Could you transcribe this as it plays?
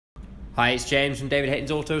Hi, it's James from David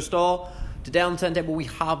Hayton's Auto Store. Today on the turntable we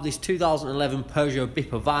have this 2011 Peugeot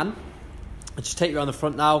Bipper van. I'll just take you around the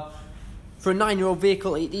front now. For a 9-year-old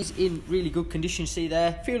vehicle, it is in really good condition. See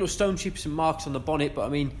there, a few little stone chips and marks on the bonnet, but I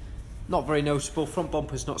mean, not very noticeable. Front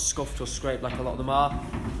bumper's not scuffed or scraped like a lot of them are.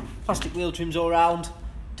 Plastic wheel trims all round.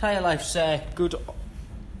 Tyre life's good.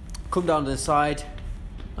 Come down to the side,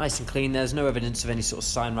 nice and clean. There's no evidence of any sort of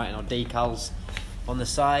sign writing or decals on the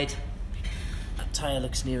side. That tyre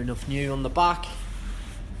looks near enough new on the back.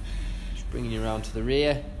 Just bringing you around to the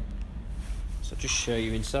rear. So I'll just show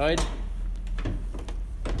you inside.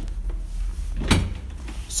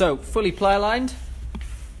 So, fully ply lined.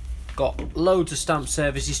 Got loads of stamp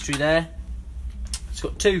service history there. It's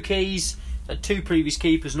got 2 keys, 2 previous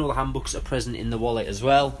keepers, and all the handbooks are present in the wallet as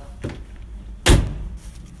well.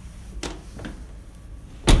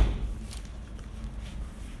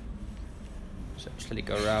 So just let it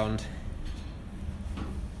go around.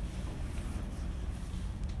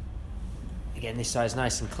 Again, this side's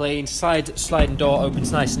nice and clean. Side sliding door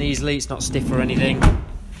opens nice and easily. It's not stiff or anything.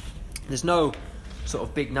 There's no sort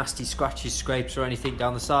of big nasty scratches, scrapes or anything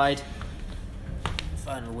down the side.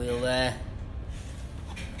 Final wheel there.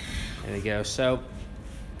 There we go. So,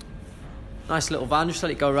 nice little van. Just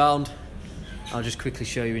let it go around. I'll just quickly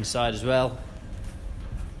show you inside as well.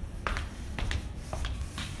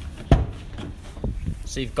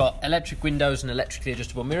 So you've got electric windows and electrically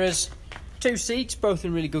adjustable mirrors. 2 seats, both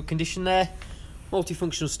in really good condition there.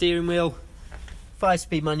 Multifunctional steering wheel.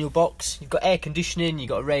 5-speed manual box. You've got air conditioning, you've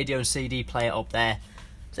got a radio and CD player up there.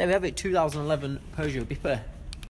 So there we have it, 2011 Peugeot Bipper.